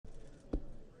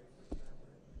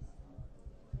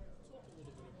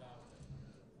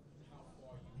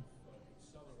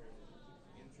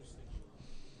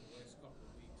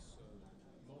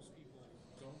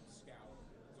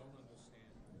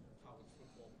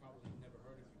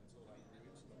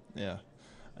Yeah.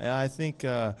 Yeah, I think,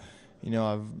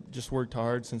 I've just worked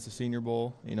hard since the Senior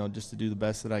Bowl, just to do the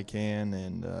best that I can.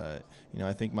 And,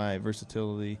 I think my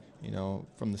versatility,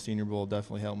 from the Senior Bowl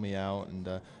definitely helped me out. And,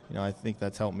 I think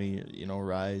that's helped me,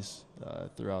 rise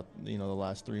throughout, the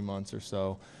last 3 months or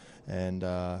so. And,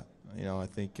 I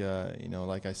think,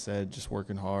 like I said, just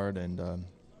working hard and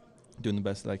doing the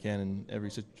best that I can in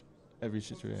every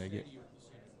situation I get.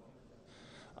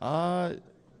 Uh,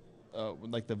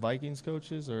 like the Vikings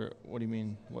coaches, or what do you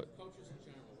mean? What?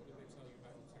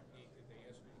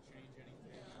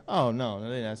 Oh no, they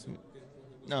didn't ask me.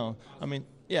 No, I mean,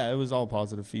 yeah, it was all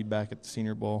positive feedback at the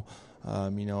Senior Bowl.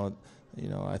 Um, you know,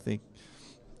 I think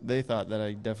they thought that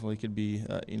I definitely could be,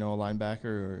 a linebacker,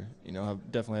 or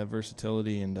definitely have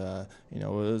versatility, and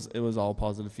it was all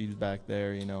positive feedback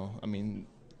there. I mean,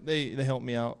 they helped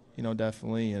me out,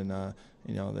 definitely, and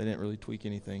they didn't really tweak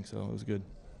anything, so it was good.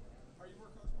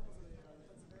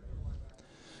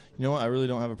 You know what? I really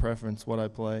don't have a preference what I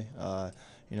play. I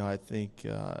think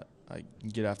I can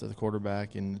get after the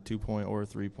quarterback in the 2 point or a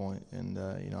 3 point, and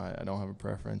I don't have a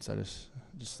preference. I just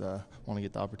want to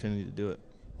get the opportunity to do it.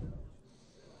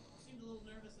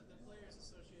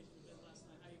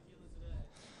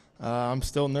 I'm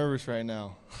still nervous right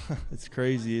now. It's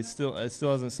crazy. It still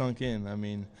hasn't sunk in. I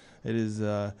mean, it is.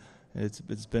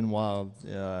 It's been wild.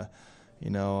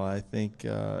 I think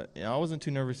I wasn't too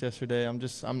nervous yesterday.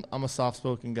 I'm a soft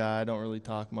spoken guy. I don't really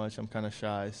talk much. I'm kind of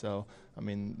shy. So I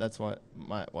mean that's why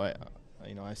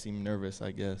I seem nervous, I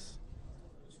guess.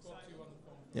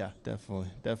 Yeah,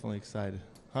 definitely excited.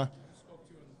 Huh?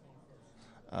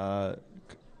 Uh,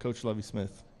 Coach Lovey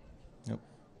Smith. Yep.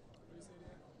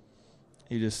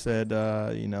 He just said,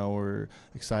 we're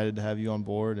excited to have you on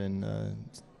board, and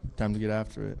it's time to get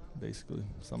after it. Basically,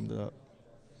 summed it up.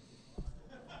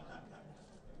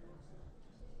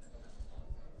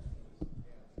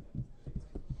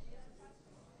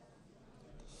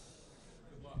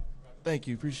 Thank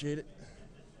you. Appreciate it.